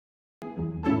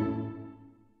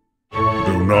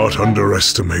not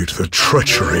underestimate the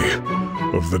treachery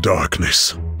of the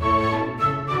darkness.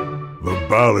 The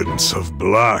balance of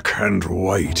black and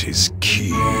white is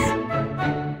key.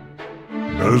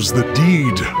 Does the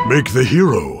deed make the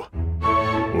hero,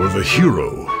 or the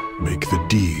hero make the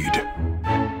deed?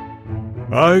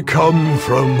 I come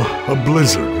from a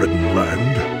blizzard-ridden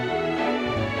land.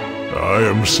 I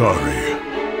am sorry.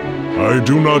 I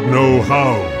do not know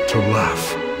how to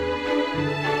laugh.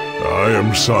 I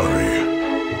am sorry.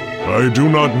 I do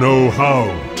not know how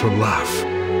to laugh.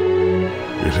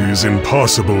 It is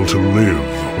impossible to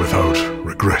live without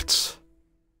regrets.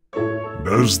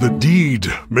 Does the deed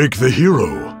make the hero,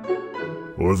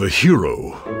 or the hero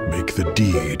make the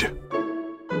deed?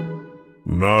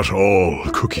 Not all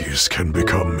cookies can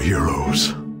become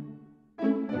heroes.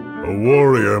 A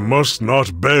warrior must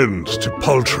not bend to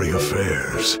paltry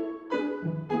affairs.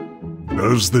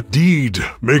 Does the deed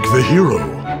make the hero,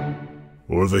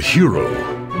 or the hero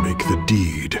make the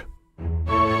deed?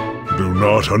 Do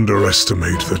not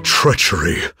underestimate the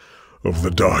treachery of the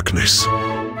darkness.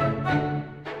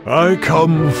 I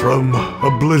come from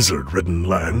a blizzard-ridden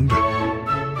land.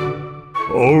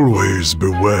 Always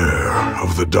beware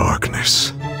of the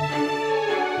darkness.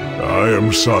 I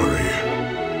am sorry.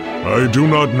 I do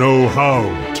not know how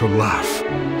to laugh.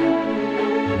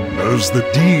 Does the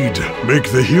deed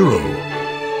make the hero,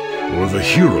 or the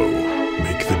hero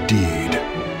make the deed?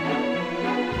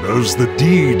 Does the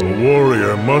deed... A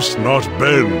warrior must not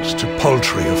bend to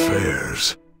paltry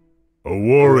affairs. A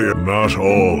warrior... Not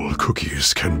all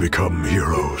cookies can become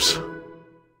heroes.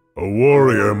 A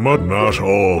warrior must... Not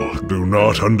all. Do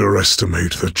not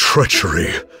underestimate the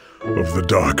treachery of the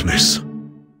darkness.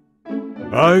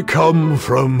 I come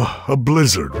from a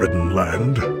blizzard-ridden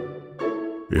land.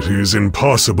 It is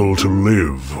impossible to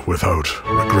live without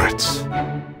regrets.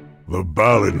 The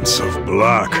balance of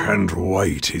black and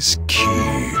white is key.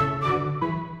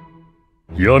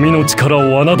 闇の力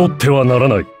を侮ってはなら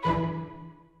ない。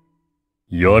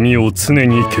闇を常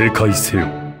に警戒せよ。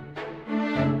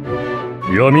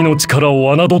闇の力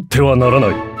を侮ってはならな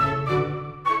い。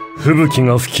吹雪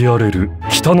が吹き荒れる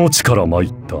北の地から参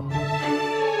った。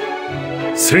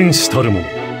戦士たるも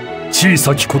小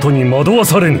さきことに惑わ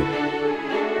されぬ。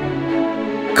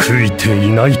悔いてい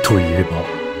ないと言えば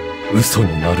嘘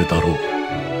になるだろう。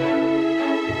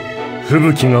吹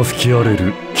雪が吹き荒れ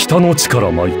る北の地から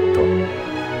参った。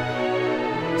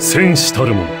戦士た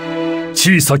るも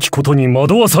小さきことに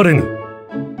惑わされぬ。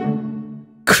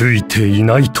悔いてい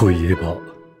ないと言えば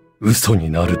嘘に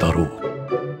なるだろう。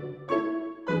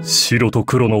白と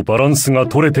黒のバランスが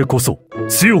取れてこそ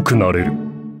強くなれる。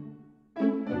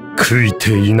悔い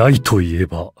ていないと言え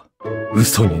ば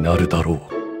嘘になるだろう。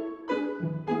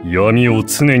闇を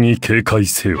常に警戒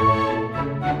せよ。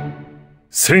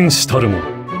戦士たるも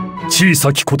小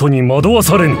さきことに惑わ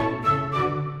されぬ。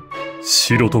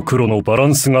白と黒のバラ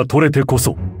ンスが取れてこ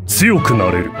そ強くな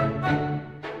れる。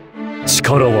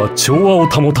力は調和を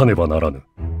保たねばならぬ。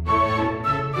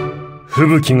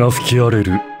吹雪が吹き荒れ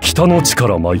る北の地か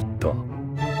ら参った。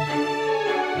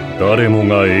誰も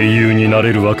が英雄にな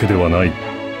れるわけではない。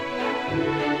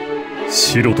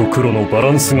白と黒のバ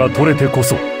ランスが取れてこ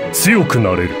そ強く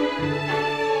なれる。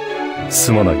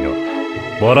すまないが、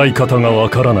笑い方がわ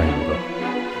からないのだ。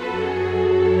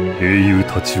英雄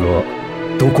たちは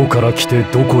どこから来て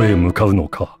どこへ向かうの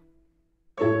か。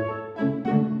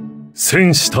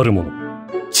戦士たるもの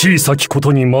小さきこ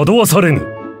とに惑わされぬ。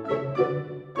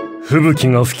吹雪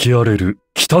が吹き荒れる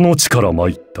北の地から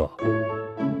参った。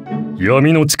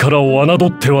闇の力を侮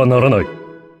ってはならない。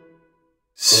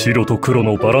白と黒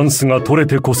のバランスが取れ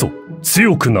てこそ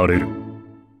強くなれる。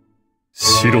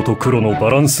白と黒の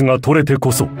バランスが取れて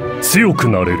こそ強く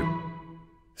なれる。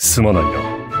すまない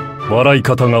が、笑い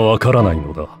方がわからない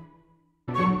のだ。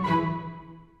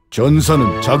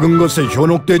전사는 작은 것에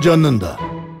현혹되지 않는다.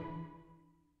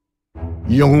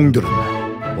 이 영웅들은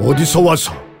어디서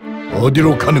와서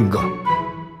어디로 가는가?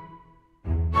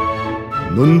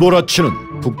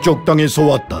 눈보라치는 북쪽 땅에서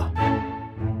왔다.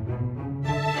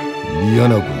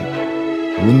 미안하군.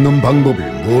 웃는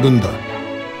방법을 모른다.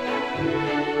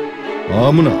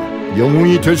 아무나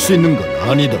영웅이 될 수 있는 건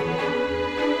아니다.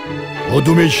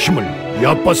 어둠의 힘을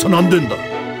얕봐선 안 된다.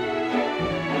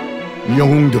 이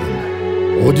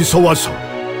영웅들은 어디서 와서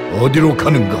어디로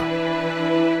가는가?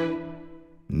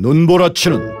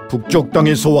 눈보라치는 북쪽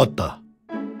땅에서 왔다.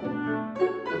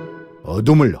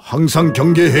 어둠을 항상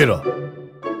경계해라.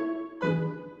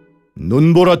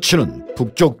 눈보라치는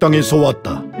북쪽 땅에서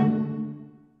왔다.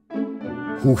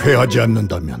 후회하지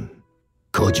않는다면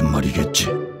거짓말이겠지.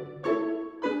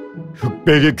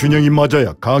 흑백의 균형이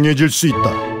맞아야 강해질 수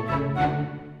있다.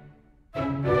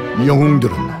 이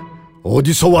영웅들은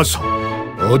어디서 와서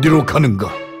어디로 가는가?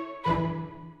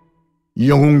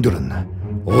 영웅들은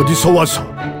어디서 와서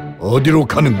어디로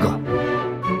가는가?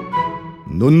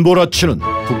 눈보라치는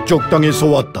북쪽 땅에서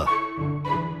왔다.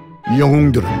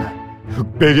 영웅들은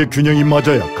흑백의 균형이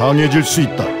맞아야 강해질 수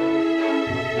있다.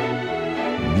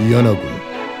 미안하군.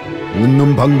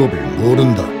 웃는 방법을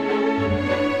모른다.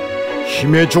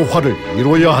 힘의 조화를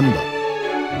이뤄야 한다.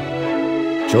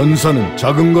 전사는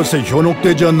작은 것에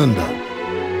현혹되지 않는다.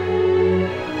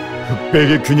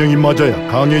 흑백의 균형이 맞아야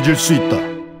강해질 수 있다.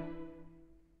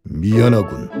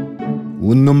 미안하군.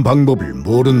 웃는 방법을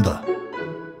모른다.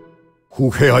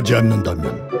 후회하지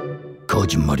않는다면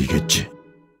거짓말이겠지.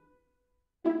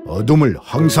 어둠을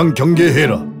항상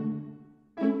경계해라.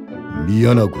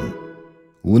 미안하군.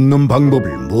 웃는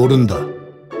방법을 모른다.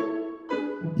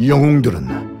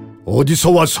 영웅들은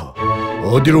어디서 와서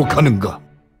어디로 가는가?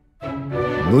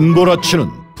 눈보라치는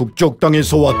북쪽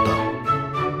땅에서 왔다.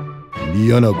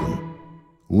 미안하군.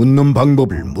 웃는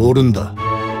방법을 모른다.